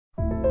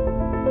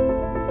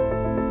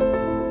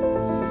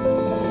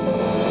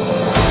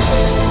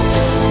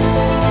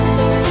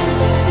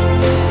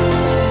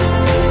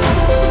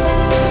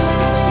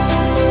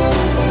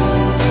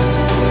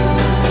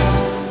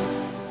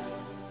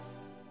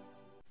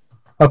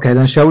Okay,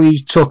 then shall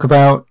we talk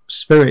about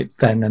spirit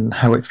then and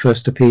how it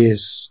first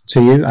appears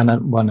to you?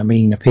 And when I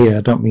mean appear,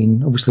 I don't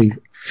mean obviously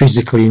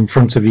physically in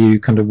front of you,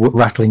 kind of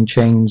rattling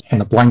chains and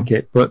a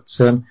blanket, but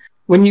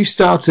when you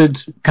started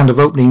kind of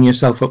opening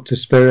yourself up to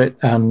spirit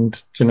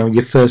and,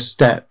 your first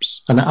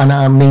steps, and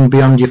I mean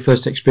beyond your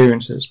first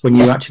experiences, when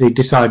you actually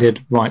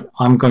decided, right,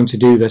 I'm going to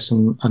do this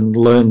and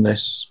learn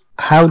this,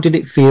 how did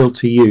it feel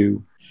to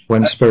you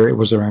when spirit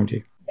was around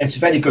you? It's a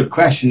very good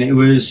question. It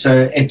was,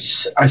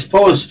 I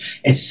suppose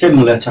it's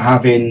similar to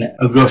having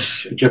a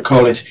rush, do you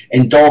call it,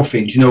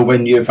 endorphins,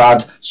 when you've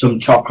had some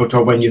chocolate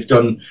or when you've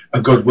done a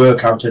good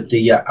workout at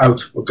the,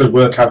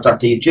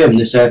 gym.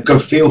 There's a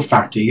good feel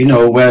factor,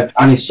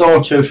 and it's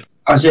sort of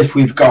as if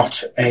we've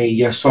got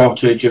a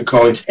sort of, you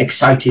call it,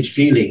 excited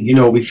feeling.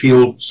 We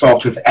feel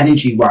sort of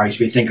energy-wise,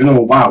 we're thinking,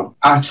 oh, wow.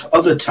 At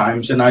other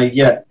times, and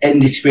in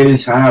the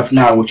experience I have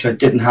now, which I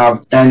didn't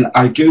have, then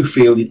I do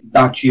feel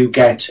that you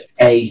get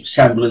a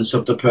semblance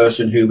of the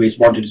person who is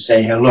wanting to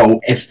say hello.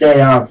 If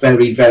they are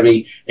very,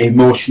 very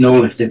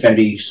emotional, if they're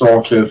very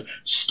sort of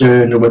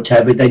stern or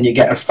whatever, then you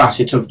get a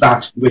facet of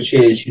that, which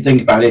is, you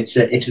think about it,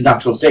 it's a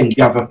natural thing.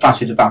 You have a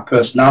facet of that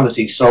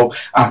personality. So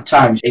at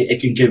times, it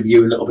can give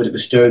you a little bit of a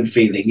stern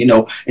feeling.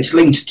 It's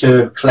linked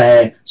to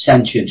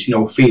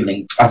clairsentience,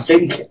 feeling. I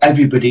think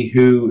everybody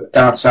who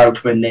starts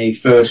out when they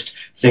first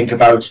think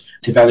about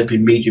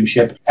developing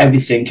mediumship,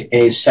 everything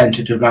is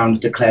centered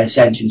around the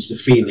clairsentience, the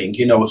feeling,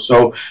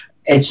 so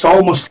it's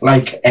almost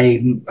like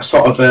a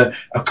sort of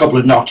a couple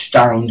of notch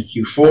down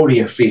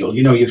euphoria feel.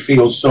 You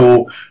feel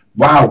so,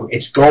 wow,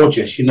 it's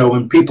gorgeous,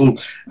 and people,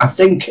 I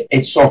think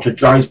it sort of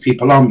drives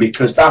people on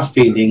because that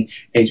feeling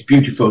is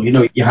beautiful.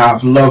 You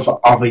have love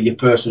of a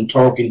person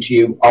talking to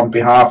you on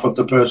behalf of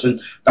the person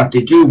that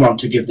they do want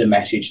to give the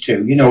message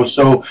to,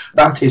 so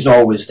that is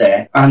always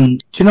there.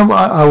 And do you know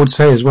what I would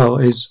say as well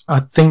is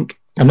I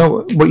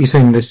know what you're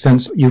saying in this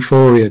sense,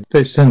 euphoria,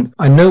 this sense.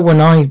 I know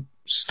when I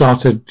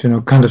started,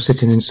 kind of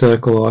sitting in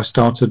circle, or I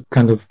started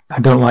I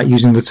don't like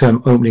using the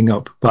term opening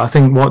up, but I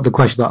think what the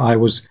question that I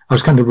was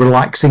kind of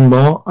relaxing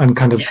more and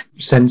kind of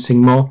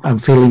sensing more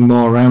and feeling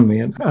more around me.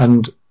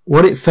 And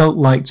what it felt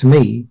like to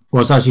me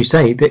was, as you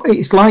say,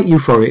 it's like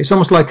euphoria. It's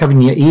almost like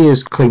having your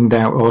ears cleaned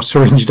out or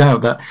syringed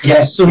out, that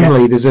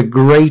suddenly there's a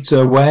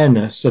greater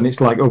awareness and it's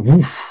like, oh,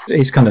 woof,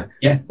 it's kind of,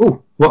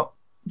 oh, what,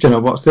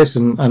 what's this?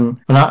 And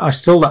I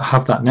still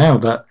have that now,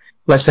 that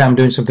let's say I'm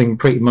doing something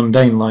pretty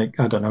mundane, like,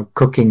 I don't know,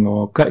 cooking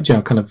or,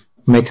 kind of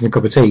making a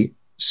cup of tea.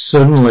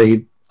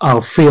 Suddenly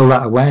I'll feel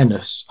that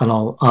awareness and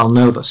I'll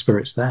know that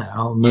spirit's there.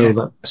 I'll know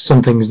that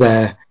something's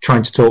there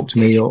trying to talk to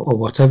me or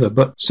whatever.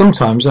 But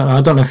sometimes, and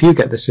I don't know if you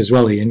get this as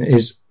well, Ian,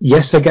 is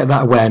yes, I get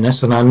that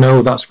awareness and I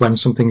know that's when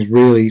something's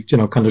really,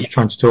 kind of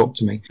trying to talk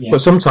to me.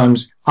 But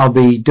sometimes I'll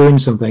be doing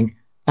something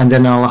and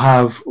then I'll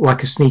have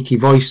like a sneaky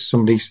voice,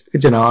 somebody's,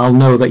 I'll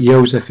know that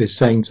Joseph is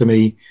saying to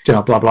me,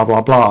 blah, blah,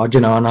 blah, blah,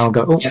 and I'll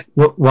go,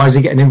 why is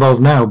he getting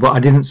involved now? But I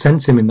didn't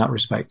sense him in that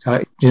respect.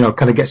 Kind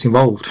of gets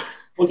involved.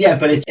 Well, yeah,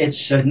 but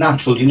it's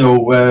natural,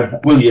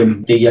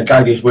 William, the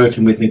guy who's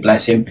working with me,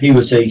 bless him, he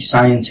was a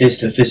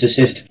scientist, a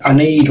physicist,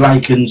 and he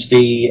likens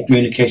the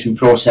communication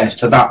process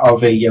to that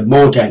of a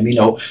modem.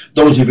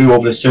 Those of you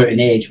over a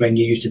certain age, when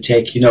you used to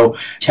take,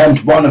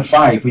 attempt 1 of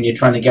 5 when you're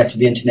trying to get to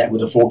the internet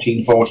with a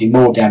 1440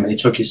 modem, and it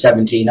took you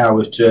 17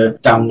 hours to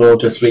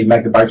download a 3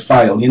 megabyte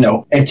file,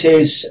 It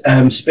is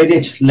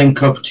spirit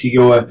link up to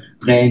your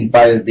brain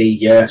via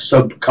the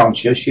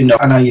subconscious, and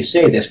I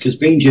say this because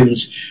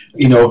mediums,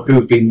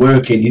 who've been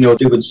working,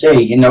 they would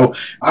say,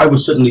 I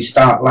would suddenly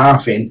start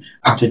laughing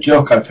at a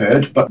joke I've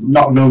heard, but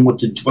not knowing what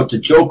the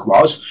joke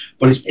was,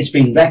 but it's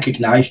been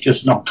recognised,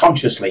 just not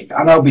consciously,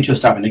 and I'll be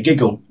just having a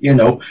giggle,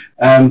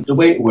 the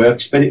way it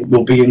works, spirit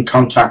will be in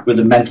contact with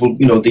the mental,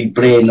 the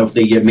brain of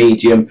the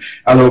medium.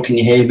 Hello, can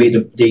you hear me?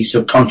 The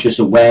subconscious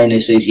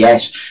awareness is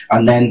yes,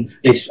 and then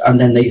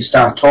they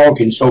start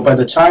talking. So by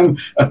the time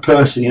a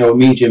person, a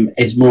medium,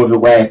 is more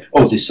aware,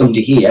 oh, there's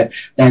somebody here,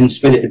 then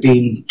spirit have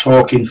been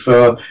talking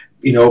for,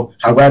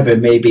 however,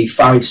 maybe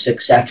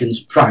 5-6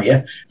 seconds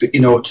prior, but,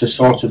 to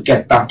sort of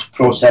get that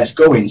process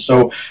going.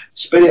 So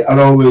spirit are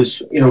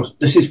always,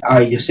 this is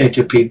I say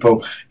to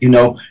people,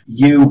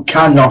 you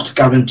cannot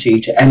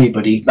guarantee to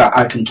anybody that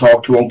I can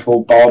talk to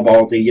Uncle Bob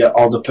or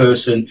the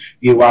person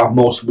you are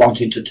most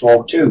wanting to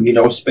talk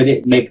to.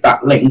 Spirit make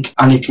that link,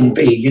 and it can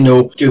be,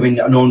 doing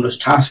an onerous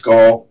task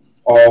or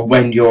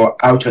when you're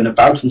out and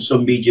about, and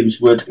some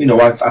mediums would,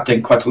 I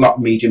think quite a lot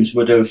of mediums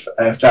would have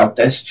felt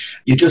this.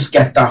 You just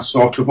get that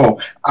sort of,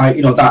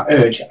 that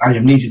urge, I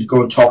am needing to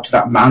go and talk to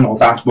that man or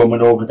that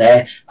woman over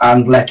there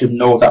and let them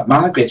know that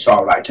Margaret's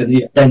all right.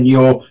 And then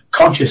your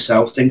conscious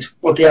self thinks,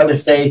 what the hell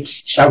if they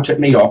shout at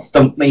me or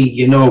thump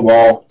me,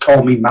 or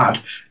call me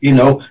mad,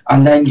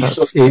 and then you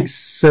it's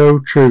so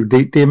true.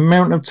 The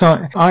amount of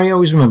time, I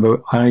always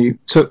remember I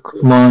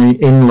took my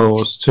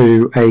in-laws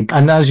to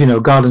and as you know,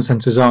 garden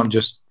centres aren't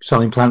just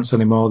selling plants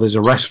anymore. There's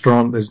a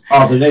restaurant,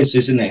 there is,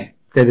 isn't there?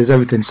 There's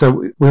everything. So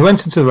we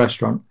went into the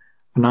restaurant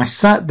and I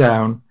sat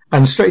down,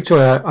 and straight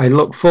away I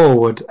looked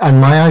forward and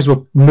my eyes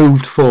were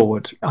moved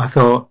forward. I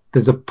thought,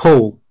 there's a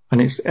pull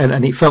and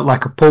it felt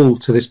like a pull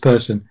to this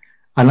person.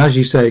 And as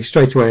you say,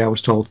 straight away I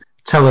was told,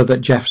 tell her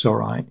that Jeff's all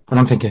right. And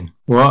I'm thinking,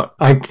 what?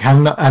 I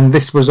cannot. And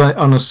this was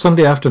on a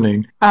Sunday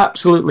afternoon,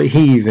 absolutely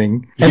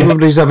heaving. Yeah.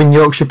 Everybody's having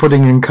Yorkshire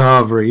pudding and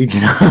carvery, you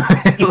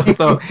know. I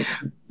thought,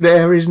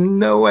 there is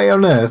no way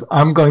on earth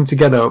I'm going to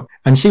get up.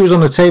 And she was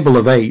on a table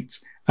of 8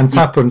 and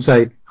tap her and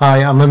say,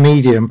 hi, I'm a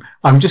medium.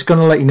 I'm just going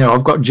to let you know,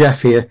 I've got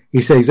Jeff here.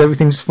 He says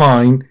everything's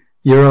fine.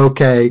 You're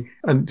okay.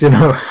 And, you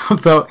know, I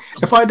thought,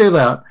 if I do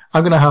that,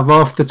 I'm going to have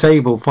half the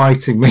table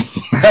fighting me.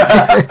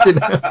 You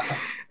know?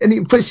 And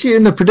it puts you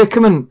in a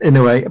predicament in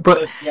a way.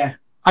 But yeah.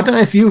 I don't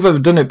know if you've ever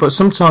done it, but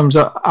sometimes,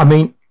 I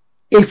mean,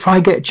 if I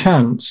get a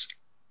chance,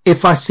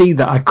 if I see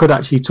that I could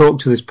actually talk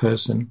to this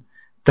person,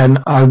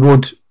 then I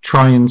would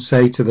try and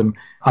say to them,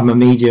 I'm a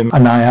medium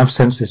and I have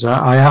sensed this.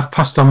 I have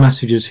passed on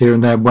messages here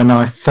and there when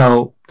I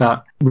felt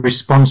that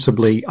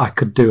responsibly I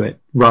could do it,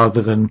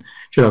 rather than,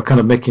 you know, kind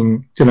of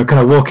making, you know,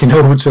 kind of walking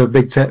over to a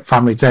big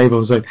family table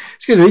and saying,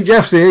 excuse me,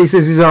 Jeff's here. He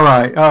says he's all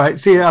right. All right,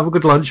 see you. Have a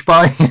good lunch.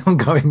 Bye. I'm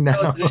going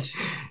now. No,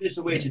 there's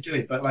a way to do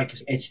it, but like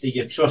it's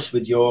the trust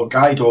with your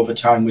guide over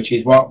time, which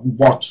is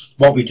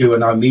what we do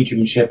in our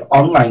mediumship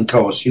online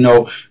course. You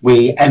know,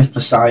 we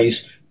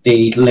emphasise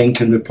the link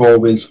and rapport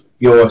with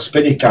your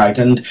spirit guide,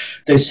 and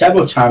there's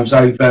several times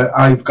I've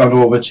gone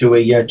over to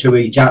a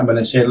gentleman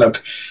and said,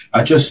 look,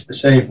 I just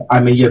say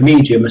I'm a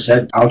medium. I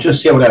said, I'll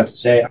just say what I have to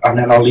say and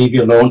then I'll leave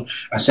you alone.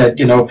 I said,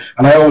 you know,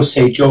 and I always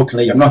say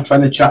jokingly, I'm not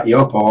trying to chat you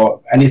up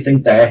or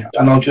anything there,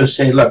 and I'll just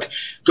say, look,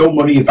 don't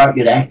worry about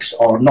your ex,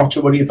 or not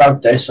to worry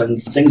about this, and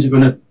things are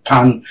going to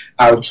pan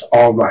out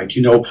all right,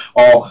 you know,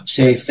 or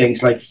say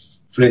things like,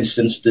 for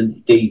instance,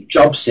 the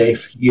job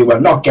safe, you are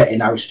not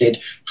getting ousted,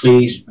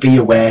 please be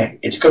aware,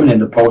 it's coming in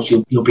the post,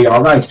 you'll be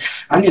all right.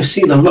 And you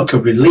see the look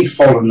of relief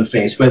fall on the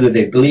face, whether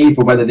they believe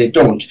or whether they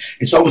don't.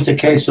 It's always a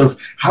case of,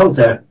 how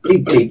the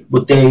bleep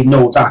would they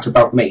know that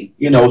about me?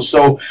 You know,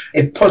 so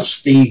it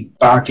puts the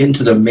back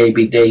into them.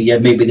 Maybe they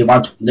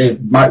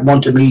might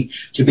want me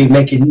to be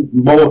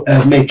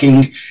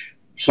making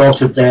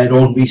sort of their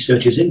own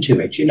researches into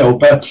it, you know,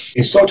 but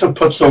it sort of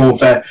puts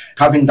over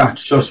having that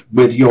trust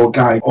with your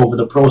guide over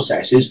the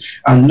processes,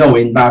 and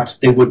knowing that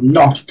they would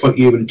not put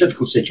you in a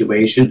difficult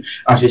situation,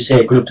 as you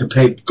say, going up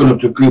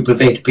to a group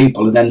of 8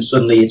 people, and then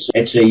suddenly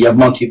it's a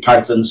Monty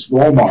Python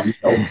swarm on, you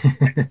know.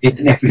 It's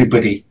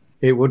everybody.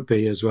 It would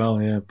be as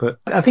well, yeah.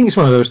 But I think it's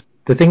one of those,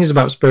 the thing is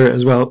about spirit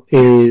as well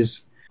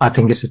is, I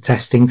think it's a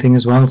testing thing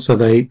as well, so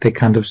they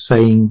kind of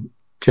saying,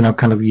 you know,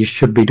 kind of, you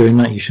should be doing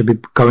that, you should be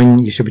going,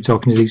 you should be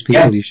talking to these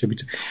people, yeah. You should be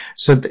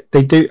so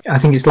they do. I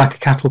think it's like a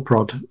cattle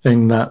prod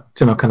in that,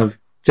 you know, kind of,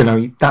 you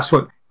know, that's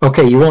what,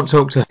 okay, you won't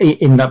talk to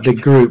in that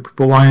big group,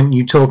 but why aren't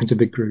you talking to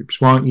big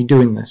groups? Why aren't you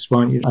doing this?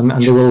 Why aren't you?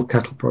 And they will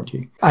cattle prod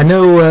you. I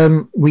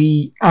know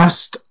we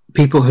asked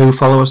people who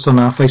follow us on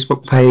our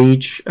Facebook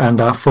page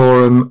and our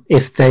forum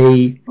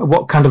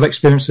what kind of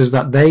experiences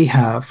that they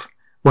have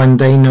when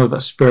they know that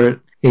spirit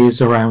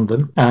is around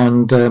them.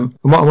 And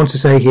what I want to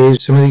say here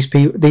is some of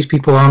these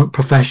people aren't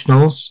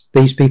professionals.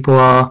 These people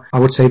are, I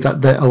would say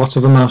that a lot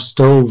of them are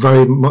still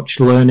very much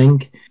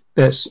learning.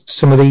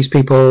 Some of these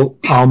people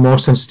are more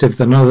sensitive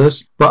than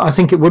others. But I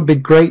think it would be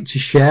great to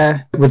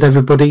share with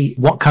everybody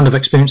what kind of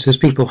experiences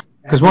people,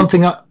 because one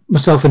thing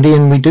myself and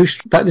Ian, we do,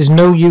 that there's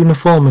no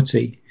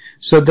uniformity.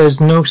 So there's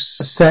no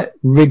set,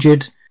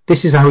 rigid,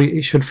 this is how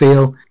it should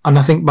feel. And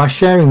I think by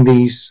sharing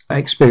these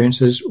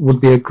experiences would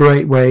be a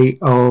great way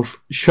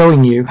of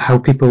showing you how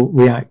people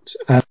react.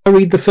 I'll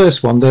read the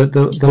first one,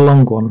 the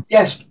long one.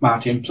 Yes,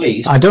 Martin,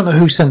 please. I don't know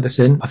who sent this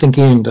in. I think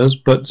Ian does.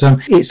 But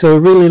it's a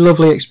really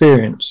lovely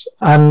experience.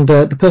 And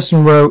the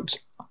person wrote,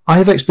 I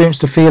have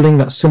experienced a feeling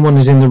that someone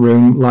is in the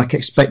room, like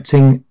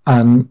expecting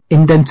an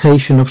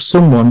indentation of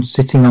someone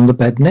sitting on the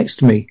bed next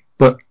to me.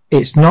 But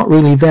it's not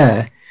really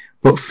there,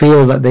 but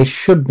feel that they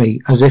should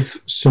be, as if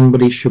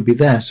somebody should be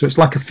there. So it's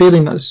like a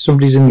feeling that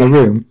somebody's in the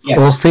room, yes.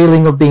 Or a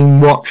feeling of being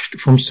watched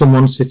from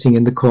someone sitting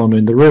in the corner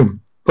in the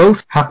room.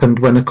 Both happened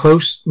when a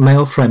close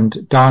male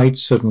friend died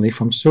suddenly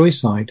from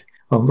suicide.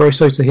 Oh, I'm very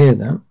sorry to hear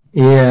that.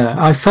 Yeah,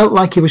 I felt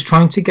like he was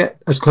trying to get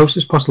as close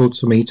as possible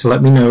to me to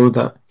let me know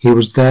that he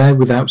was there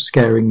without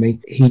scaring me.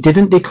 He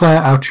didn't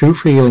declare our true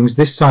feelings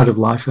this side of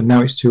life, and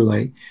now it's too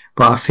late.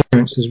 But our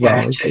feelings as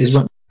well.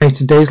 Yeah,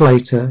 8 days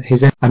later,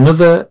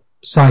 another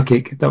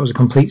psychic that was a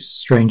complete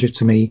stranger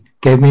to me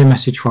gave me a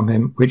message from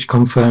him which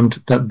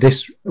confirmed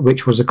that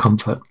which was a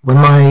comfort. When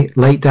my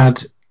late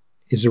dad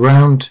is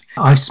around,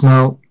 I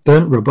smell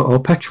burnt rubber or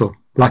petrol,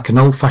 like an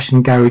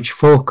old-fashioned garage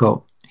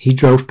forecourt. He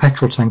drove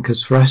petrol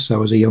tankers for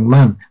Esso as a young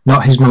man,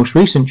 not his most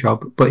recent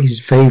job, but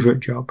his favourite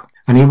job,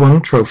 and he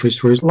won trophies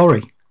for his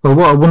lorry. Well,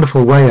 what a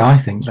wonderful way I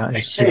think that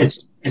is. It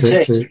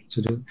is.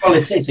 To do. Well,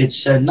 it is.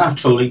 It's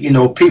natural. You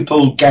know,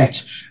 people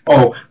get,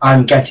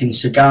 I'm getting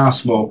cigar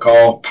smoke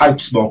or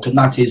pipe smoke, and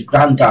that is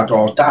granddad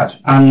or dad.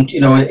 And, you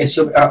know, it's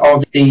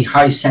or the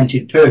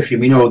high-scented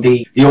perfume. You know,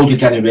 the older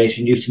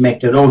generation used to make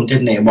their own,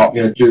 didn't they? What,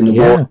 you know, doing the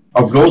water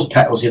of rose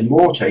petals in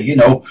water, you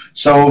know.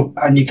 So,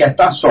 and you get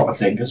that sort of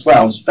thing as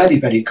well. It's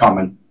very, very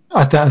common.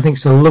 I think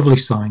it's a lovely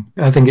sign.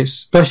 I think it's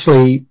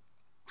especially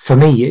for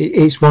me,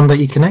 it's one that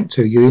you connect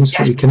to. You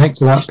instantly connect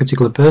to that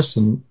particular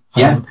person.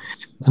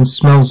 And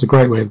smell's a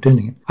great way of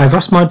doing it. I've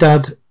asked my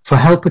dad for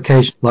help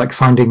occasionally, like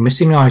finding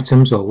missing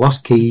items or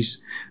lost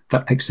keys,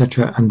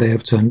 etc., and they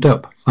have turned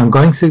up. I'm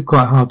going through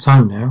quite a hard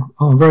time now.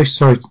 Oh, I'm very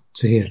sorry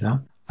to hear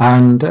that.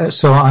 And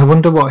so I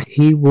wonder what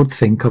he would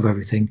think of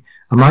everything.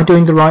 Am I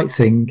doing the right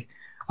thing?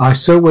 I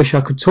so wish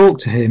I could talk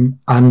to him,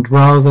 and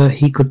rather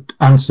he could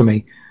answer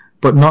me,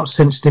 but not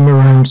sensed him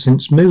around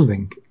since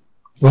moving.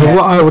 Well,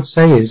 what I would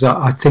say is,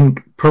 I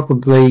think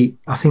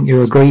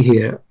you agree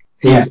here,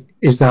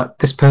 is that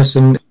this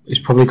person is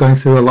probably going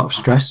through a lot of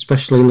stress,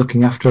 especially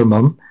looking after a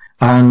mum,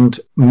 and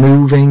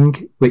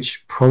moving,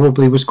 which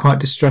probably was quite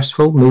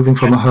distressful, moving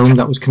from a home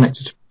that was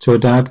connected to a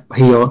dad,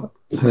 he or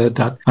her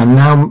dad, and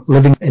now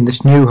living in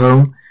this new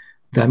home,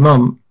 their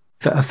mum.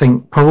 That I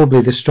think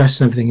probably the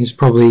stress and everything is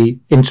probably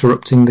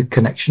interrupting the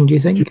connection. Do you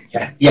think?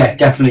 Yeah,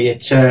 definitely.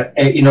 It's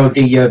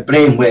the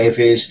brainwave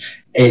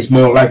is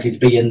more likely to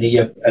be in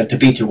the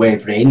beta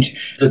wave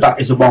range.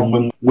 That is the one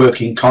when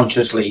working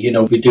consciously.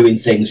 We're doing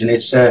things, and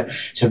it's a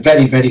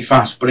very, very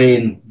fast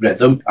brain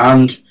rhythm,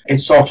 and it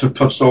sort of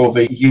puts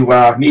over you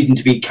are needing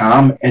to be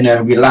calm in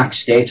a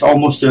relaxed state,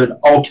 almost an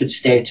altered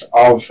state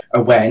of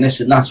awareness,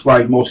 and that's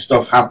why most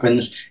stuff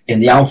happens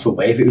in the alpha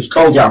wave. It was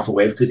called the alpha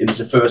wave because it was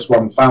the first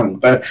one found,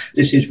 but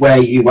this is where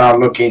you are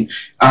looking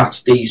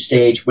at the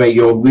stage where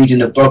you're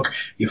reading a book,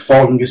 you're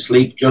falling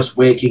asleep, just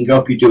waking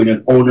up, you're doing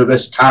an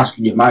onerous task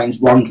and your mind's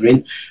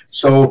wandering.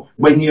 So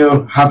when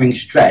you're having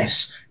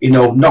stress,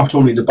 not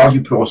only the body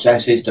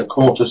processes, the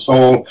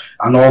cortisol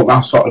and all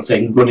that sort of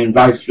thing running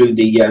right through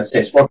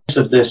lots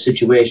of the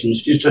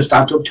situations just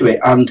add up to it.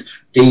 And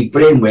the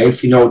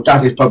brainwave,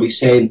 Dad is probably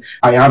saying,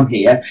 I am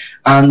here,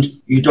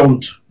 and you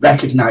don't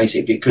recognise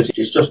it because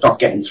it's just not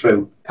getting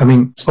through. I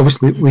mean,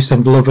 obviously we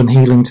send love and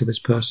healing to this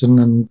person,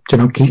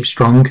 and keep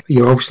strong.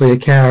 You're obviously a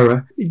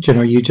carer.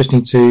 You just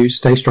need to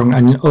stay strong,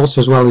 and also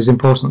as well as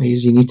importantly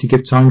is you need to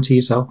give time to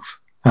yourself.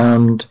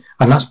 And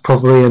that's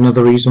probably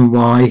another reason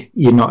why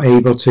you're not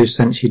able to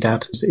sense your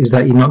dad, is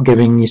that you're not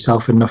giving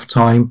yourself enough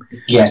time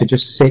to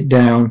just sit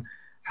down,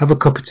 have a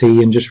cup of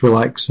tea and just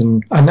relax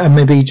and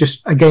maybe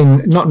just,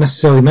 again, not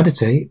necessarily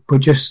meditate, but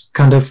just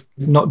kind of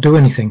not do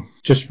anything,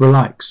 just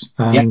relax.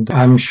 And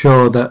I'm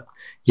sure that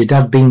your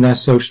dad being there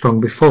so strong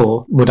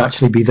before would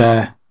actually be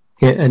there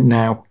here and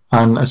now.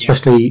 And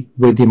especially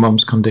with your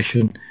mum's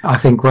condition, I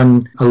think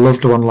when a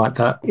loved one like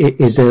that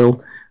is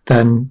ill,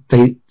 then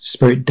the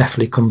spirit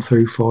definitely come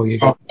through for you.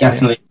 Oh,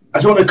 definitely. I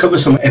just want to cover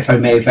some, if I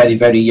may, very,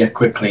 very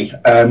quickly.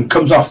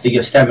 Comes off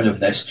the stemming of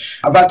this.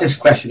 I've had this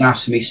question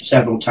asked to me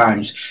several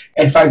times.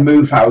 If I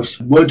move house,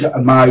 would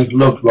my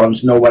loved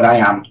ones know where I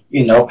am?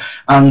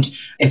 And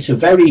it's a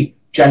very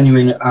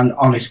genuine and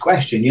honest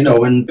question,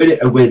 and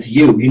with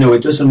you,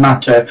 it doesn't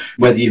matter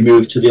whether you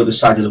move to the other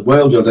side of the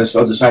world or the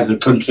other side of the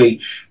country.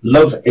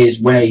 Love is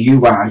where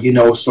you are,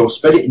 so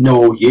spirit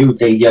know you,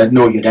 they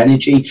know your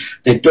energy.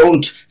 They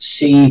don't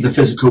see the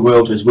physical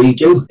world as we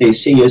do. They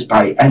see us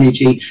by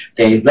energy.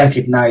 They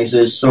recognize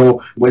us.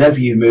 So wherever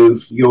you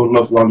move, your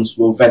loved ones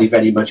will very,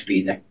 very much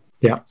be there.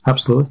 Yeah,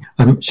 absolutely.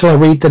 Shall I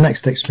read the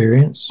next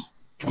experience?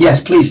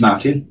 Yes, please,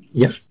 Martin.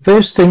 Yeah.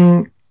 First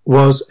thing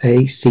was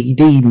a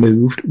CD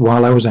moved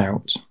while I was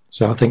out.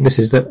 So I think this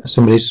is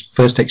somebody's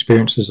first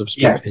experiences of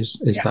spirit is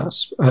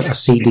that a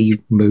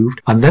CD moved.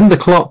 And then the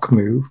clock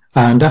moved.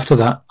 And after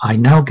that, I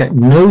now get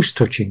nose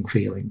touching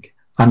feeling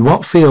and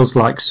what feels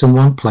like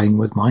someone playing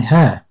with my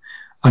hair.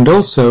 And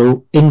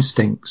also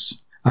instincts.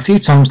 A few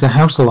times the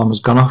house alarm has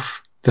gone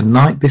off the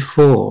night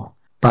before.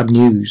 Bad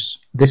news.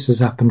 This has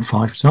happened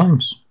 5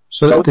 times.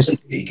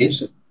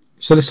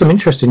 So there's some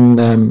interesting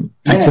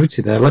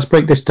activity there. Let's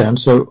break this down.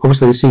 So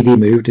obviously the CD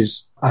moved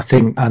is, I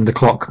think, and the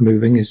clock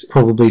moving is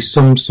probably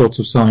some sort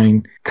of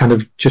sign, kind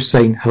of just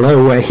saying,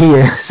 hello, we're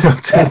here,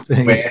 sort of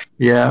thing.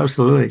 Yeah,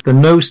 absolutely. The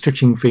nose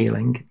touching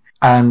feeling,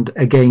 and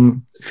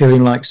again,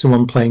 feeling like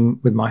someone playing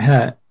with my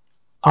hair.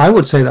 I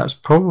would say that's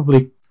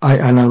probably,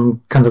 and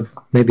I'm kind of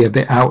maybe a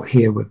bit out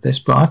here with this,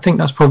 but I think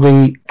that's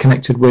probably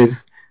connected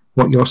with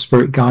what your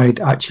spirit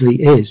guide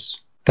actually is.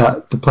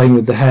 That the playing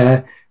with the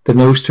hair, the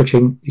nose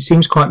touching, it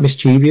seems quite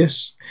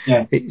mischievous.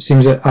 Yeah. It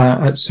seems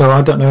so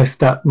I don't know if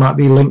that might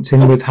be linked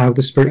in with how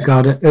the spirit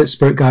guide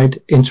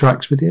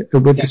interacts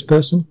with this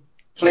person.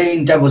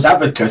 Playing devil's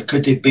advocate,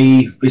 could it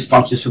be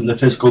responses from the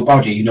physical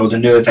body, the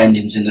nerve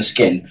endings in the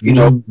skin?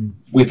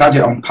 We've had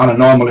it on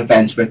paranormal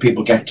events where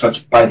people get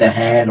touched by their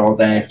hair or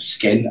their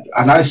skin,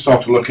 and I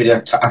sort of look at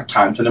it at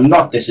times, and I'm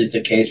not this is the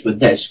case with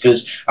this,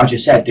 because as you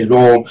said, they're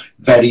all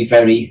very,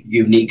 very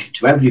unique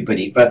to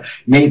everybody, but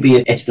maybe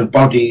it's the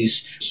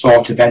body's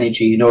sort of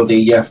energy,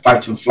 the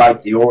fight and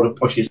flight, the aura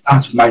pushes,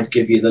 that might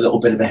give you the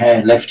little bit of a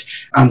hair lift,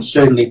 and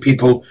certainly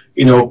people,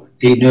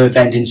 the nerve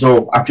endings,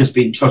 I've just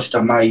been touched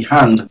on my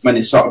hand, when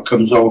it sort of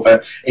comes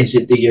over, is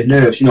it the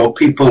nerves?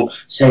 People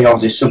say,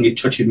 there's somebody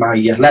touching my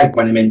leg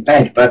when I'm in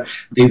bed, but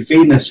the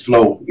venous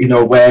flow,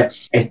 where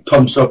it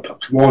pumps up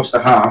towards the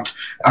heart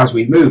as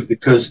we move,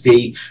 because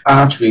the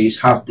arteries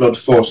have blood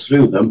force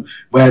through them,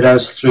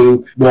 whereas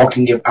through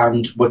walking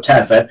and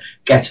whatever,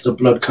 gets the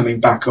blood coming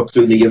back up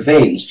through your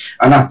veins.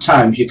 And at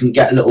times you can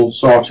get little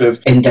sort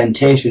of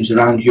indentations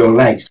around your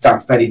legs.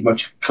 That very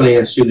much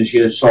clear as soon as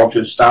you sort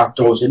of start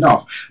dozing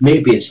off.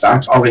 Maybe it's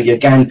that, or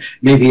again,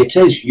 maybe it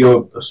is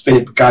your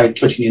spirit guide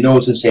touching your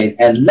nose and saying,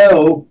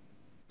 hello.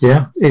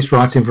 Yeah, it's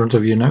right in front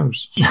of your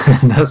nose.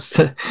 That's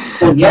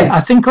yeah. I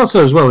think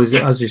also as well,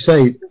 as you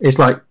say, it's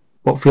like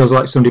what feels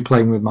like somebody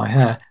playing with my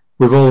hair.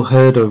 We've all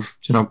heard of,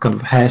 kind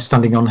of hair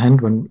standing on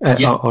end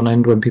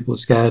when people are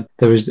scared.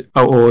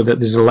 Or that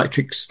there's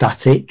electric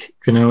static,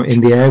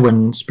 in the air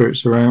when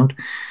spirits are around.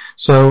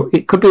 So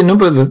it could be a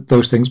number of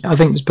those things. I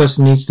think this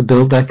person needs to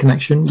build their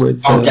connection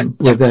with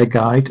their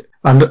guide.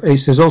 And it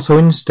says also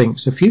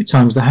instincts. A few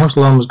times the house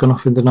alarm has gone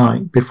off in the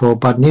night before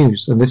bad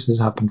news, and this has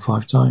happened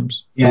 5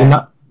 times.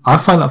 Yeah. I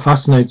find that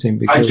fascinating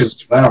because I do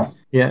as well.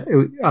 Yeah,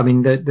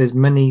 there's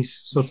many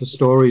sort of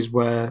stories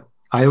where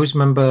I always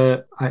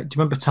remember. Do you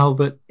remember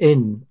Talbot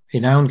Inn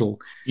in Oundle?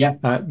 Yeah.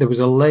 There was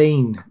a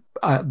lane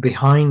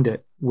behind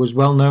it. Was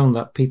well known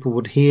that people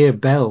would hear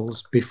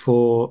bells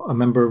before a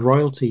member of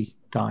royalty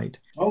died,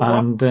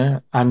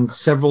 and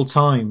several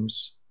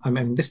times. I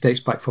mean, this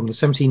dates back from the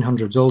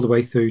 1700s all the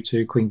way through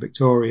to Queen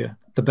Victoria.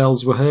 The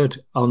bells were heard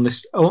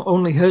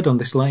only heard on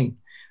this lane,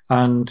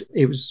 and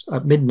it was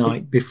at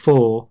midnight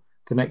before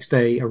the next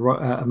day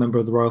a member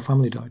of the royal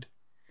family died.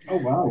 Oh,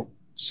 wow.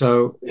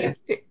 So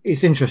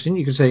it's interesting.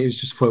 You could say it's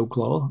just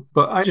folklore,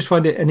 but I just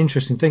find it an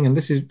interesting thing. And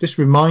this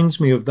reminds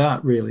me of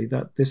that, really,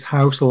 that this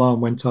house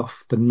alarm went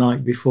off the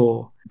night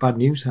before bad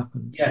news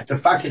happened. Yeah, the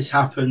fact it's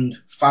happened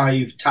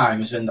 5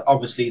 times, and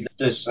obviously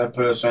this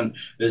person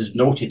has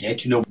noted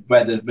it,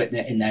 whether written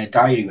it in their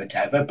diary or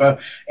whatever,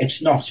 but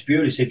it's not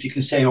spurious. If you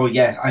can say, oh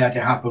yeah, I had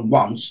it happen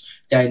once,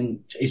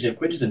 then it's a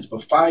coincidence.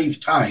 But 5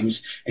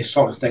 times, it's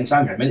sort of things,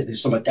 hang on a minute,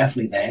 there's something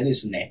definitely there,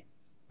 isn't there?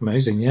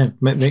 Amazing, yeah.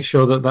 Make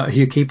sure that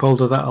you keep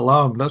hold of that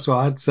alarm. That's what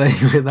I'd say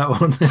with that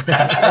one.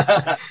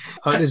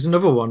 There's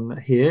another one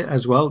here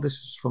as well. This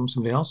is from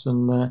somebody else,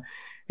 and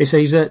it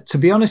says, to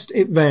be honest,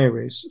 it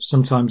varies.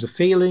 Sometimes a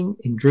feeling,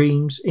 in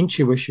dreams,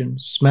 intuition,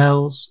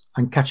 smells,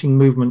 and catching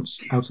movements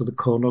out of the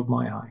corner of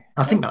my eye.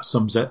 I think that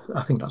sums it.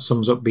 I think that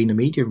sums up being a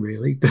medium,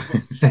 really.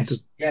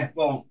 Yeah,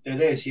 well, it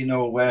is,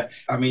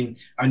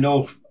 I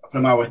know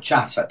from our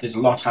chats that there's a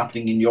lot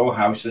happening in your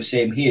house. The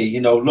same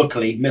here,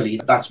 luckily Millie,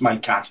 that's my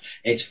cat,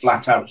 it's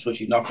flat out, so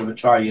she's not going to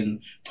try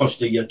and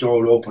push your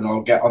door open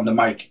or get on the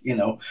mic,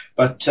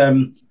 but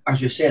as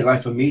you say,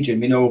 like a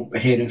medium,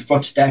 hearing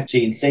footsteps,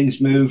 seeing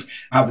things move,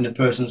 having a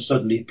person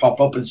suddenly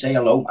pop up and say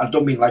hello. I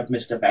don't mean like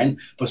Mr. Ben,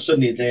 but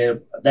suddenly they're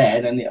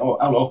there and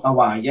hello, how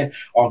are you?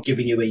 Or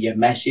giving you a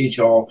message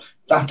or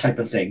that type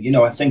of thing.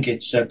 I think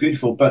it's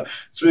beautiful. But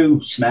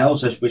through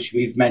smells, as which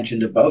we've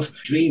mentioned above,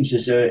 dreams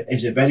is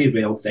a very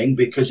real thing,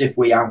 because if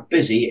we are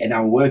busy in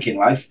our working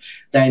life,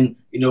 then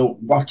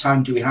what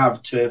time do we have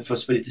for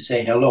spirit to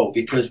say hello?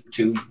 Because we're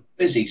too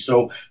busy.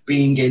 So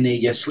being in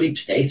a sleep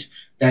state,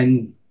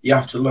 then you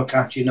have to look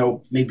at,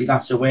 maybe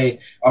that's a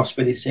way of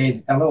spirit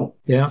saying hello.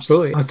 Yeah,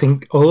 absolutely. I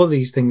think all of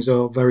these things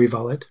are very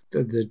valid.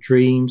 The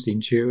dreams, the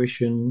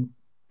intuition,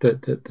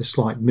 the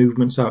slight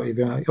movements out of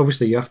your eye.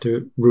 Obviously, you have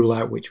to rule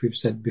out, which we've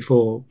said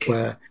before,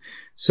 where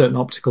certain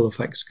optical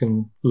effects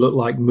can look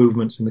like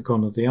movements in the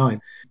corner of the eye.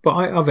 But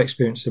I've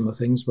experienced similar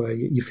things where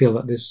you feel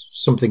that there's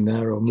something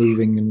there or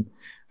moving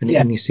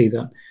and you see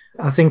that.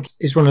 I think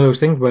it's one of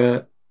those things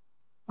where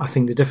I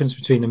think the difference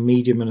between a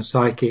medium and a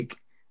psychic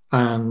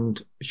and,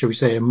 shall we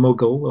say, a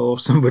muggle or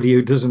somebody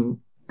who doesn't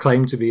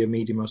claim to be a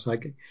medium or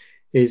psychic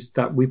is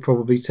that we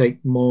probably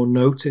take more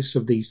notice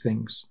of these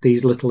things,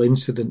 these little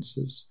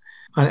incidences.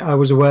 I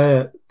was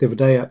aware the other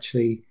day,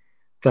 actually,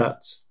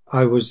 that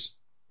I was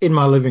in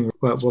my living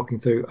room walking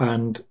through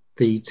and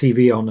the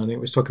TV on, and it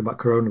was talking about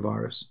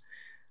coronavirus.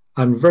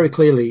 And very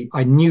clearly,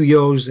 I knew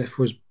Joseph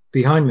was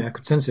behind me. I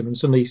could sense him. And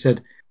suddenly he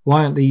said,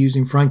 why aren't they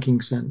using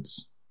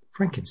frankincense?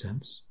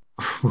 Frankincense?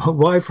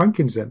 Why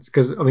frankincense?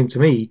 Because, to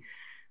me,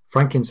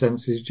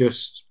 frankincense is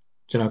just,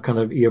 kind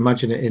of, you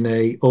imagine it in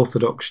a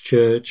Orthodox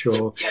church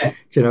or,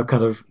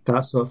 kind of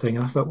that sort of thing.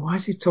 And I thought, why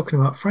is he talking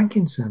about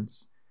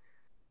frankincense?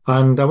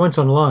 And I went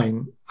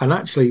online, and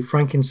actually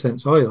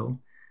frankincense oil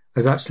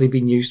has actually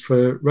been used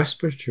for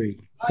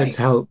respiratory, to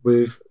help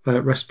with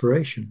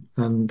respiration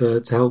and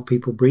to help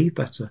people breathe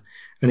better.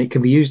 And it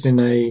can be used in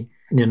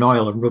an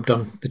oil and rubbed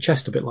on the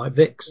chest a bit like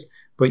Vicks,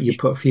 but you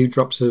put a few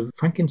drops of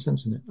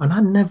frankincense in it. And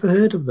I'd never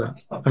heard of that.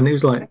 And it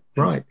was like,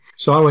 right.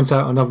 So I went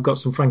out and I've got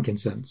some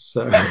frankincense.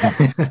 So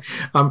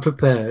I'm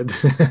prepared.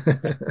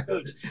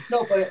 Good.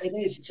 No, but it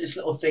is. It's just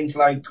little things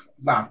like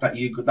that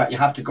you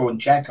have to go and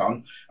check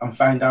on and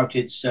find out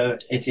it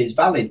is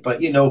valid.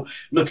 But,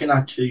 looking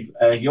at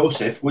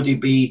Joseph, would he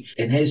be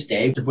in his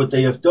day, would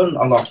they have done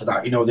a lot of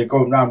that? They're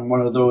going around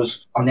one of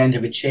those on the end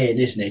of a chain,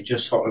 isn't it?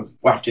 Just sort of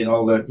wafting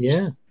all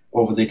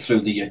the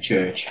through the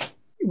church.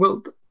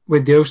 Well,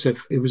 with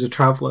Joseph, he was a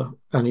traveller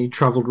and he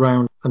travelled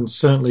around, and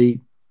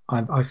certainly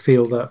I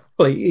feel that,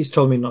 well, he's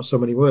told me not so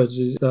many words,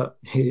 is that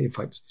he, in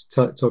fact,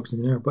 talks to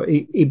me now, but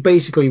he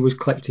basically was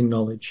collecting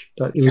knowledge,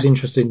 that he was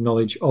interested in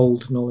knowledge,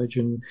 old knowledge.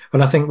 And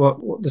I think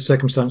what the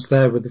circumstance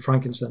there with the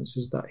frankincense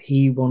is that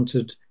he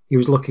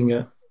was looking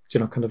at,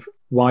 kind of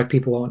why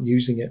people aren't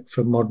using it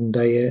for modern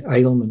day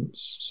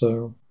ailments.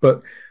 So,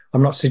 but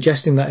I'm not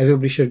suggesting that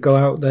everybody should go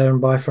out there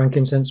and buy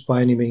frankincense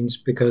by any means,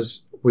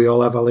 because we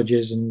all have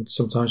allergies and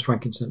sometimes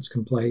frankincense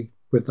can play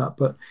with that.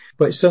 But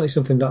it's certainly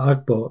something that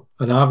I've bought,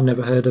 and I've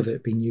never heard of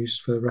it being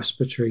used for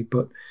respiratory.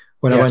 But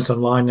when I went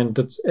online and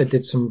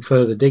did some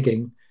further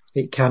digging,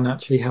 it can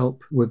actually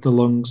help with the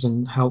lungs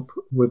and help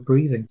with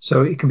breathing.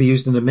 So it can be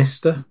used in a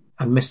mister,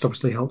 and mist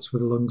obviously helps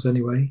with the lungs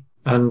anyway.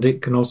 And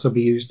it can also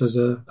be used as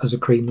a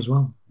cream as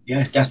well.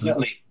 Yes,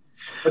 definitely.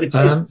 But it's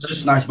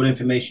just nice what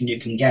information you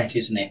can get,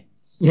 isn't it?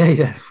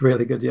 Yeah,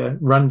 really good. Yeah,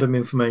 random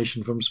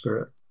information from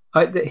Spirit.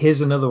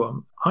 Here's another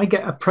one. I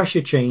get a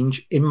pressure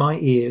change in my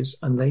ears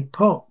and they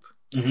pop.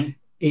 Mm-hmm.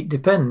 It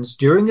depends.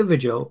 During a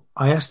vigil,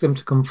 I ask them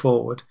to come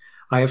forward.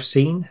 I have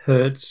seen,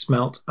 heard,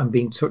 smelt, and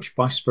been touched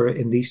by Spirit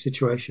in these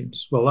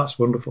situations. Well, that's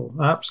wonderful.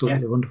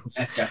 Absolutely wonderful.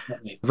 Yeah,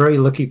 definitely. Very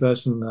lucky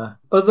person there.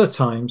 Other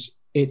times,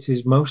 it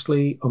is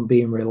mostly on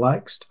being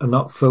relaxed and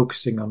not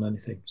focusing on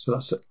anything. So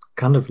that's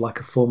kind of like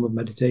a form of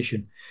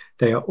meditation.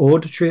 They are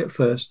auditory at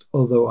first,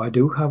 although I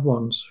do have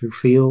ones who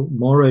feel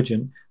more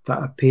urgent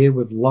that appear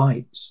with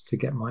lights to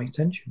get my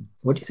attention.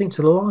 What do you think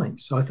to the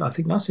lights? I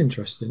think that's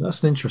interesting.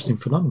 That's an interesting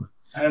phenomenon.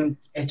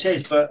 It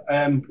is, but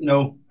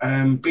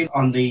being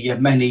on the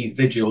many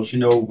vigils,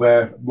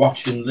 where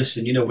watch and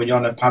listen, when you're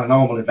on a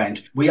paranormal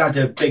event, we had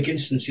a big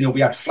instance,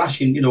 we had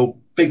flashing,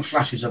 big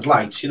flashes of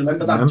lights. You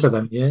remember that? I remember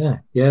them,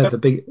 yeah. The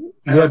big.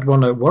 You had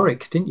one at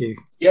Warwick, didn't you?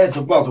 Yeah,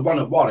 the one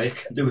at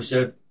Warwick. There was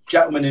a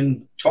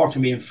gentleman talking to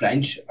me in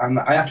French, and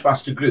I had to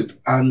ask the group,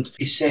 and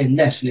he's saying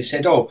this, and he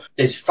said, "Oh,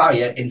 there's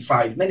fire in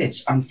 5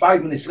 minutes," and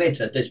 5 minutes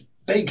later, this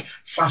big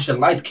flash of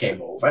light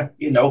came over,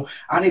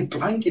 and it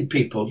blinded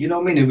people. You know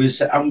what I mean? It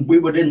was, and we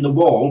were in the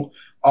wall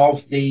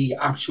of the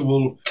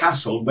actual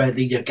castle where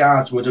the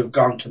guards would have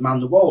gone to man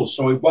the walls,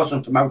 so it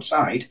wasn't from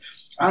outside.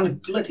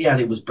 And bloody hell,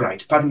 it was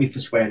bright. Pardon me for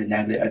swearing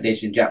there,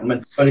 ladies and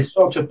gentlemen. But it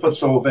sort of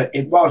puts over,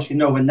 it was,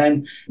 and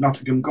then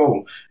Nottingham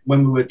Goal,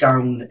 when we were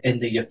down in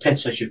the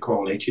pits, as you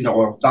call it,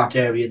 or that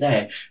area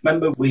there.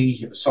 Remember,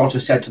 we sort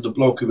of said to the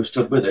bloke who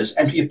stood with us,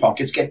 empty your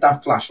pockets, get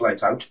that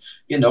flashlight out,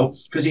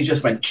 because he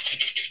just went...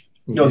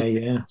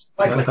 Yeah.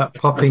 That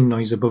popping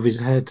noise above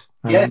his head.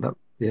 That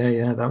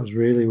was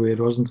really weird,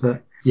 wasn't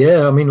it?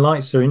 Yeah, I mean,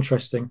 lights are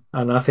interesting,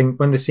 and I think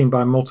when they're seen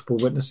by multiple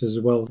witnesses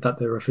as well, that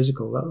they're a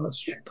physical,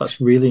 that's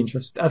really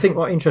interesting. I think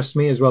what interests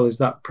me as well is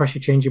that pressure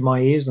change in my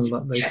ears and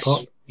that they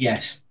pop.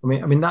 Yes. I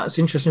mean that's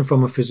interesting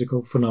from a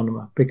physical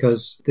phenomenon,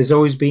 because there's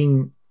always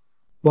been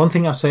one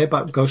thing I say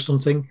about ghost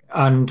hunting,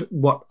 and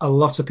what a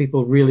lot of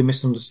people really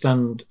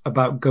misunderstand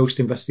about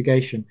ghost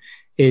investigation,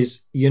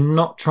 is you're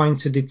not trying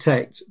to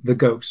detect the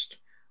ghost.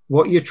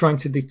 What you're trying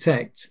to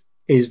detect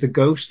is the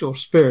ghost or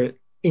spirit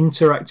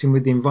interacting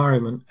with the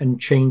environment and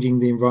changing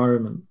the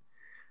environment.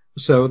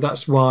 So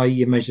that's why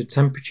you measure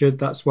temperature.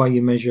 That's why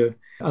you measure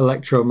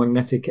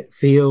electromagnetic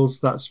fields.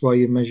 That's why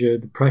you measure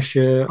the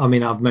pressure. I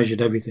mean, I've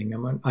measured everything.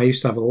 I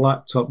used to have a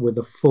laptop with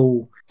a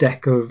full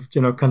deck of,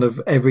 kind of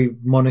every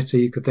monitor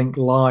you could think,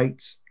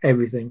 lights,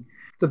 everything.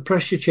 The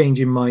pressure change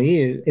in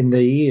the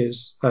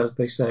ears, as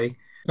they say,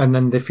 and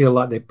then they feel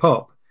like they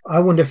pop.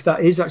 I wonder if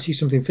that is actually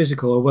something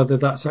physical, or whether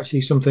that's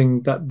actually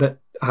something that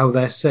how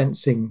they're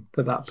sensing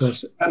that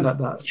person,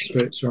 that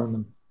spirit's around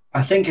them.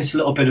 I think it's a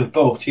little bit of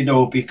both,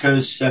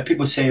 because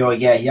people say, oh,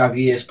 yeah, you have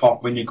your ears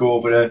pop when you go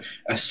over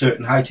a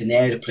certain height in the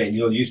airplane.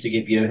 They used to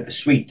give you a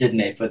sweet, didn't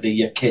they, for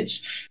the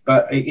kids.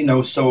 But,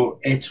 so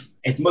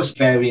it must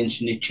vary in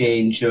the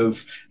change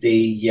of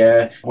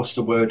the, what's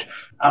the word?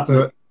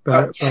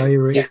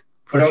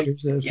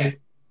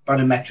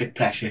 Barometric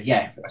pressure,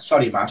 yeah.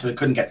 Sorry, Martin, I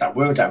couldn't get that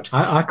word out.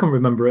 I can't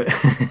remember it.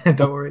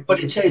 Don't worry.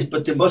 But it is,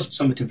 but there must be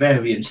some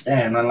variance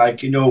there.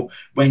 And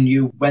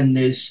when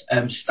there's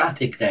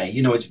static there,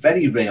 it's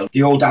very real.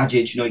 The old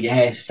adage, your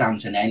hair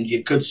stands on end.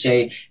 You could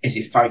say, is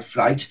it fight,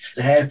 flight?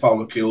 The hair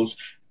follicles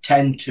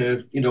tend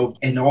to,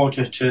 in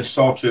order to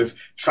sort of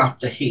trap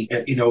the heat,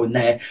 in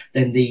there,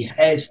 then the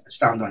hairs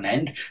stand on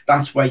end.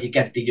 That's where you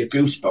get your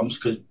goosebumps,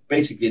 because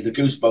basically the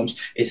goosebumps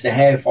is the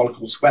hair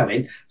follicle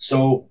swelling.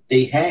 So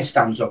the hair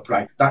stands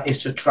upright. That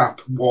is to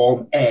trap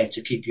warm air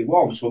to keep you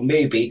warm. So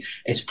maybe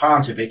it's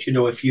part of it,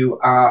 if you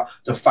are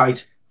the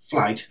fight,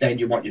 flight, then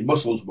you want your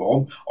muscles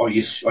warm or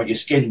your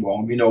skin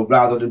warm,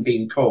 rather than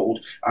being cold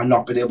and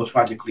not being able to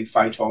adequately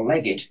fight or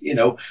leg it,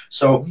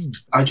 So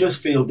I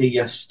just feel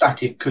the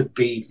static could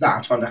be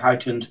that on a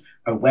heightened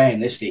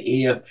awareness,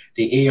 the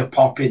ear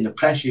popping, the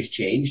pressure's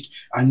changed,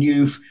 and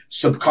you've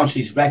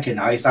subconsciously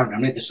recognised that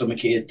there's something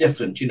here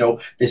different,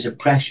 there's a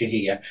pressure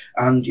here.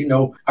 And,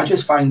 I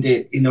just find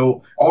it,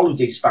 all of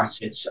these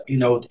facets,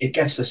 it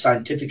gets the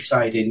scientific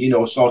side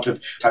in, sort of,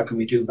 how can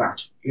we do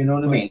that? You know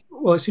what I mean?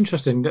 Well, it's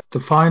interesting. The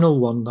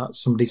final one that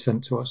somebody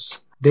sent to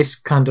us, this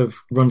kind of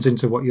runs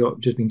into what you've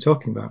just been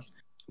talking about.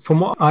 From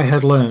what I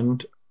had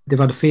learned, they've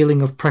had a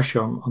feeling of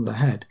pressure on the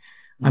head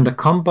and a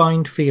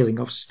combined feeling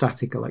of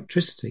static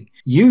electricity,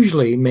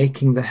 usually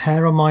making the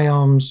hair on my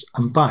arms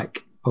and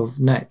back of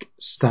neck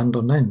stand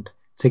on end,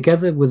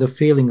 together with a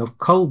feeling of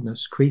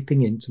coldness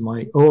creeping into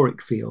my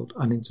auric field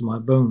and into my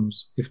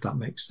bones, if that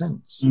makes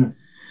sense.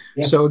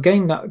 Yeah. So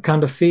again, that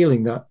kind of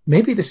feeling that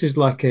maybe this is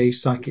like a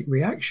psychic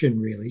reaction,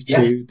 really,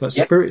 to that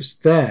spirit's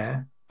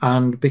there,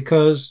 and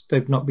because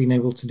they've not been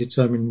able to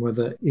determine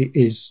whether it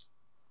is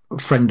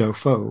friend or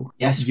foe,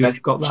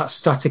 you've got that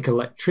static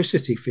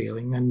electricity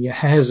feeling, and your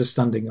hairs are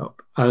standing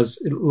up as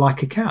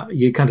like a cat.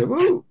 You kind of,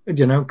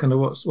 kind of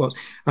what's,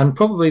 and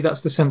probably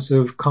that's the sense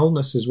of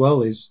coldness as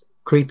well, is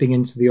creeping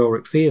into the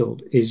auric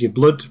field, is your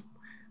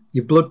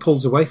blood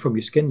pulls away from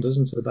your skin,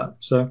 doesn't it, with that?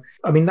 So,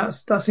 I mean,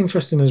 that's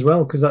interesting as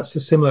well, because that's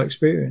a similar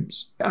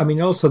experience. I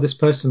mean, also this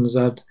person has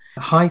had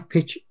high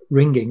pitch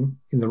ringing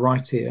in the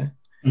right ear,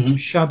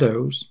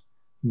 shadows,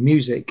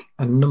 music,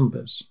 and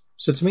numbers.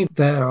 So to me,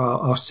 there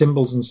are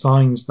symbols and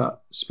signs that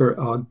spirit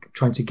are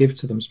trying to give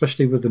to them,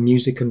 especially with the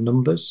music and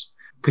numbers.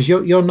 Because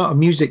you're not a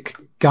music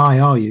guy,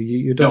 are you?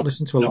 You don't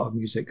listen to a lot of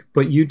music,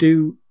 but you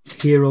do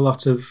hear a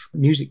lot of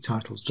music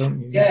titles, don't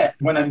you? Yeah,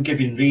 when I'm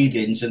giving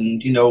readings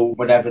and,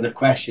 whatever the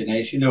question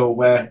is,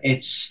 where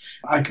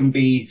I can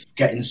be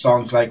getting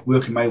songs like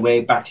Working My Way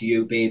Back to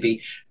You,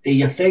 Baby.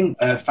 The thing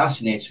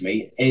fascinates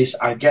me is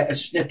I get a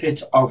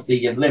snippet of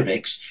the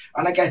lyrics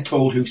and I get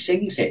told who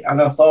sings it.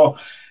 And I thought,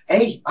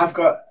 hey, I've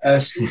got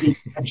a CD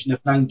collection of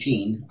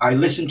 19. I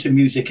listen to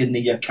music in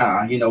the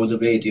car, the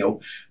radio,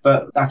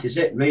 but that is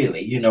it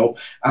really,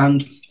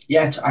 and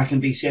yet I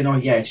can be saying, oh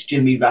yeah, it's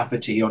Jimmy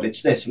Rafferty or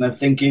it's this. And I'm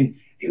thinking,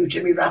 who's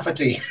Jimmy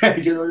Rafferty?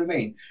 Do you know what I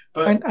mean?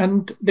 But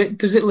and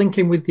does it link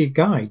in with your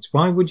guides?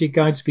 Why would your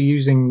guides be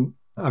using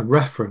a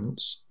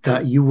reference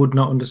that you would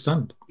not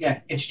understand? Yeah,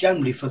 it's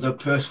generally for the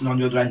person on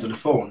the other end of the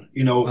phone.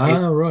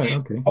 Right,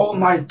 okay. Oh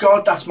my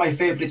God, that's my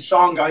favourite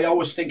song. I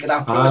always think of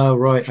that person.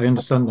 Right, I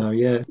understand now,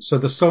 yeah. So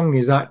the song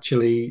is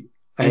actually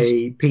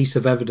a piece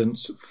of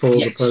evidence for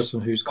the person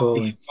who's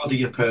calling. For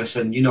the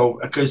person,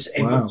 because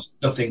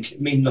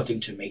it mean nothing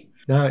to me.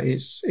 No,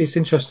 it's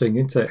interesting,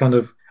 isn't it? Kind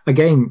of,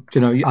 again,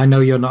 I know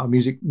you're not a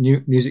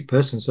music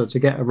person, so to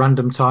get a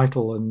random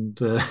title and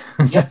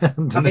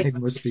the name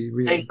must be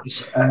really.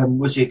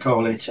 What do you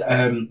call it?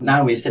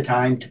 Now is the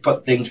time to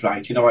put things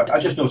right. I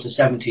just noticed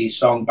a 70s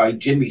song by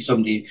Jimmy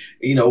somebody,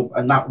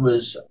 and that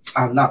was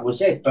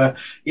it. But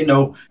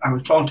I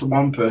was talking to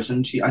one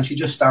person, she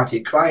just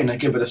started crying. I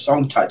give her a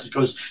song title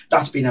because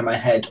that's been in my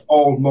head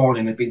all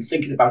morning. I've been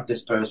thinking about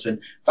this person.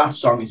 That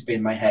song has been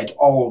in my head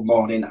all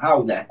morning.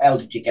 How the hell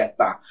did you get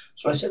that?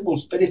 So I said, well,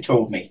 Spirit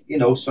told me,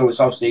 so it's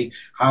obviously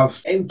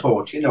have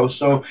import,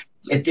 so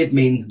it did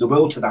mean the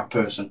world to that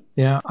person.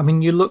 Yeah, I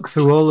mean, you look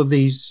through all of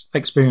these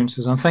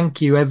experiences, and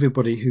thank you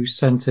everybody who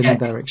sent in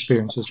their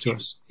experiences to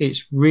us.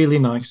 It's really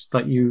nice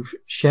that you've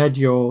shared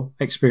your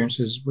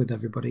experiences with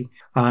everybody,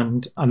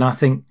 and I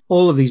think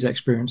all of these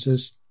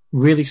experiences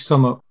really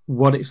sum up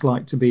what it's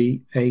like to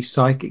be a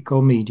psychic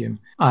or medium,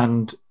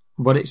 and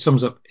what it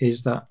sums up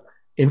is that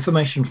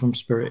information from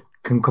spirit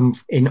can come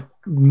in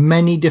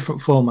many different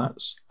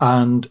formats,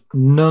 and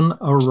none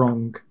are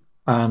wrong.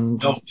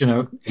 And,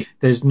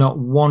 there's not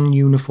one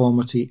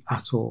uniformity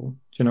at all.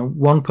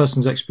 One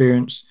person's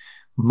experience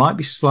might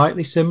be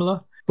slightly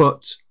similar,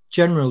 but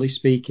generally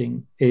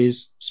speaking,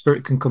 is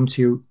spirit can come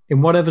to you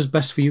in whatever's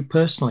best for you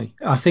personally.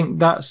 I think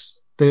that's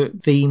the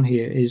theme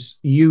here, is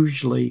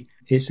usually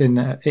it's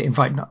in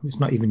fact, it's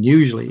not even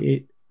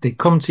usually. They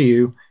come to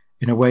you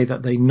in a way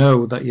that they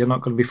know that you're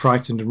not going to be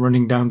frightened and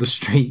running down the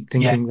street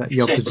thinking that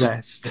you're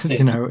possessed.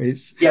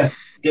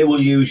 They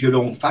will use your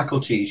own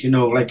faculties.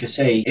 Like I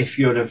say, if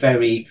you're a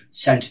very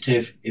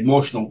sensitive,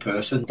 emotional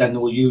person, then they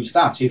will use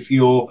that. If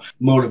you're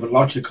more of a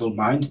logical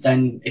mind,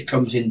 then it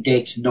comes in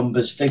dates,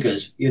 numbers,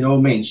 figures. You know what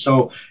I mean?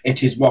 So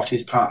it is what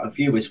is part of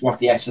you. It's what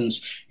the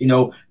essence,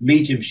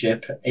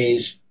 mediumship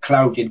is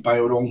clouded by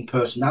our own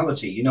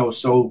personality,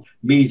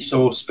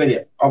 so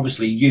spirit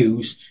obviously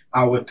use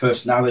our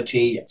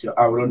personality,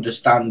 our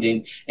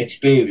understanding,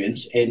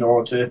 experience in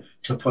order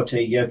to put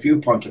a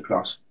viewpoint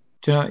across.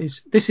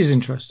 This is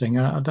interesting.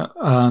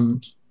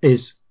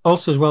 Is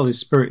also as well as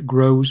spirit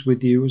grows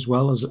with you as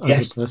well as a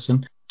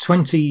person.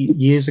 20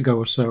 years ago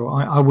or so,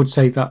 I would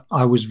say that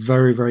I was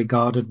very, very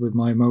guarded with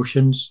my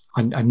emotions.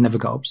 I never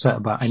got upset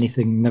about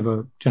anything,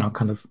 never,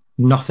 kind of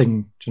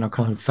nothing,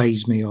 kind of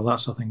fazed me or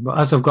that sort of thing. But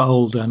as I've got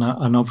older,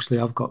 and obviously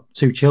I've got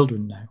 2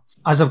 children now,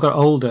 as I've got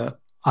older,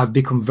 I've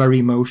become very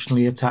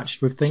emotionally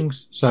attached with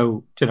things.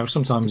 So,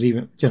 sometimes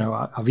even,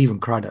 I've even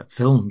cried at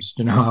films,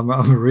 I'm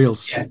a real,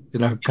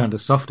 kind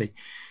of softy.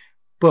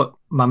 But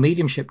my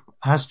mediumship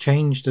has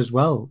changed as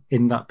well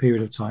in that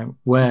period of time,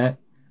 where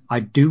I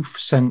do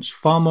sense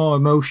far more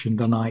emotion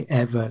than I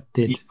ever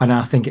did. And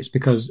I think it's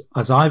because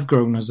as I've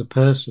grown as a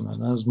person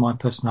and as my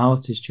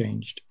personality's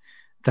changed,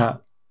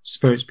 that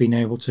spirit's been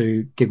able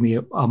to give me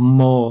a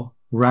more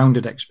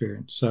rounded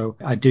experience. So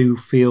I do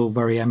feel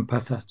very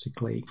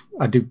empathetically.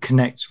 I do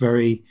connect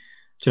very,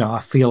 I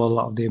feel a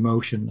lot of the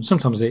emotion. And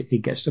sometimes it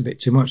gets a bit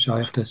too much. So I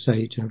have to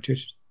say,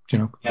 just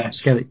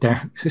scale it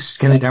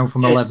down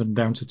from 11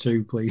 down to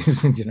 2,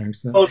 please.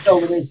 So. Oh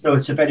no, it is though.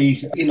 It's a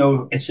very,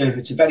 it's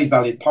a very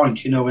valid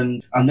point,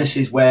 and this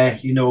is where,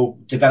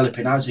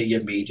 developing as a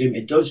medium,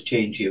 it does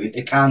change you.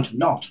 It can't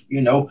not,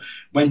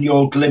 when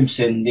you're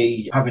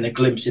having a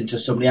glimpse into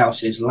somebody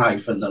else's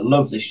life and the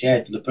love they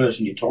shared for the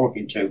person you're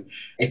talking to,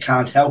 it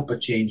can't help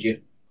but change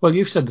you. Well,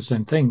 you've said the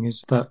same thing.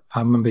 Is that I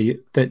remember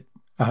that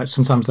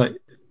sometimes that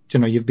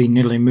you've been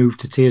nearly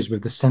moved to tears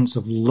with the sense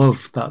of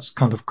love that's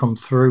kind of come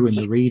through in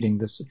the reading.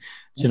 This,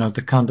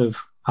 the kind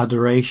of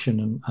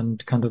adoration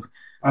and kind of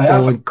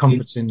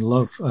all-encompassing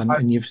love,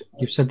 and you've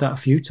said that a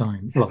few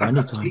times. Well,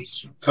 many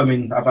times.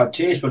 I've had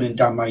tears running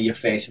down my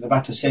face, and I've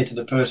had to say to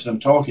the person I'm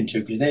talking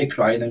to, because they're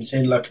crying, I'm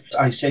saying, look,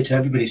 I say to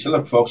everybody, so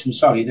look, folks, I'm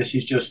sorry, this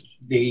is just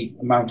the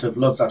amount of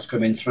love that's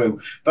coming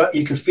through. But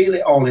you can feel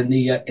it all in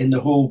the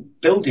whole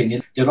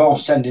building. They're all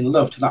sending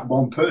love to that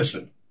one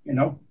person,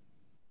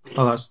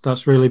 Oh,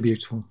 that's really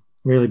beautiful.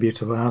 Really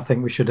beautiful. And I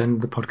think we should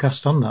end the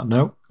podcast on that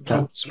note.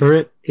 That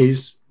spirit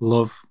is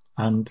love,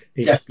 and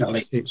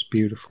definitely it's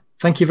beautiful.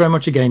 Thank you very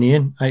much again,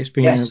 Ian. It's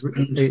been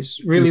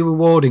it's really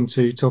rewarding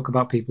to talk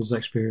about people's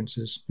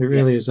experiences. It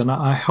really is. And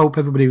I hope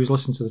everybody who's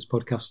listened to this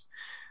podcast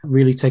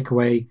really take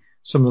away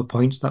some of the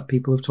points that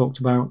people have talked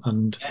about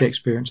and the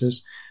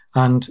experiences,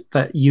 and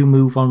that you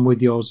move on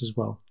with yours as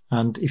well.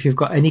 And if you've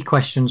got any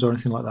questions or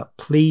anything like that,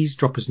 please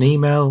drop us an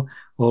email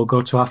or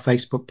go to our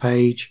Facebook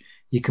page.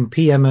 You can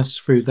PM us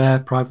through there,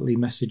 privately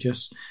message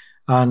us,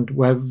 and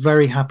we're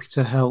very happy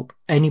to help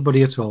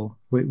anybody at all.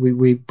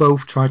 We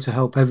both try to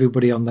help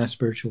everybody on their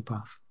spiritual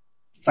path.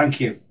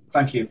 Thank you.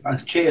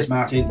 And cheers,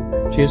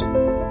 Martin. Cheers.